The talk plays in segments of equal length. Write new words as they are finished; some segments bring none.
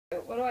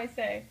do I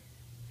say?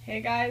 Hey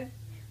guys?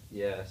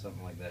 Yeah,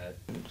 something like that.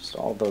 Just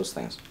all those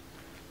things.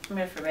 I'm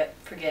gonna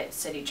forget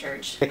City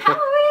Church.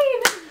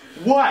 Halloween!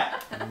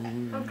 What?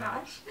 Oh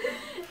gosh.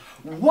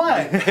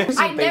 What?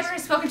 I've never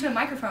spoken to a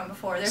microphone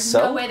before. There's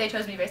no way they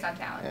chose me based on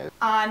talent.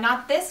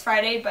 Not this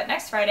Friday, but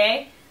next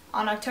Friday,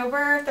 on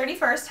October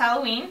 31st,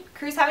 Halloween,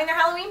 Crew's having their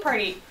Halloween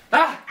party.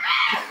 Ah!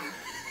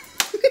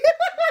 Is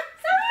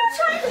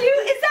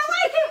that why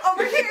I came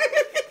over here?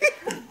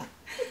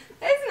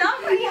 It's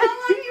not funny. How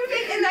long you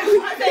been in that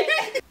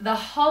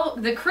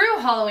closet? The Crew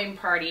Halloween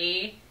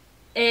party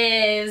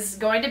is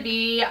going to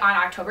be on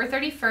October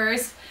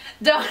 31st.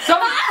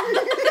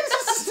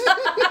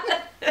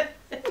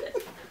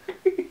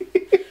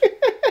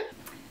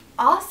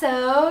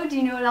 Also, do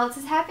you know what else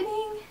is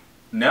happening?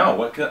 No,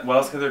 what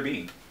else could there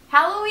be?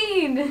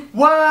 Halloween!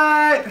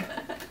 What?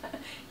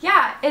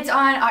 Yeah, it's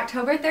on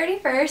October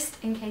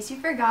 31st, in case you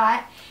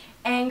forgot,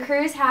 and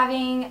Crew's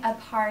having a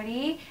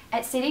party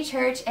at City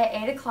Church at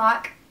 8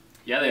 o'clock.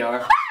 Yeah, they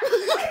are.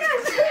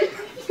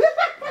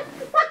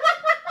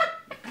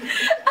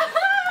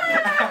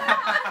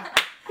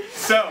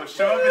 So,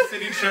 show up at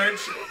City Church.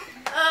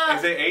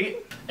 Is it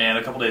 8? And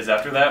a couple days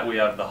after that, we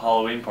have the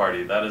Halloween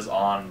party. That is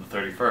on the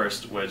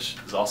 31st, which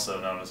is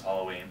also known as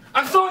Halloween.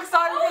 I'm so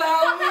excited for the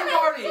Halloween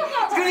party!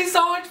 It's gonna be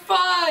so much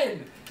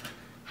fun!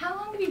 How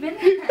long have you been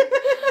there?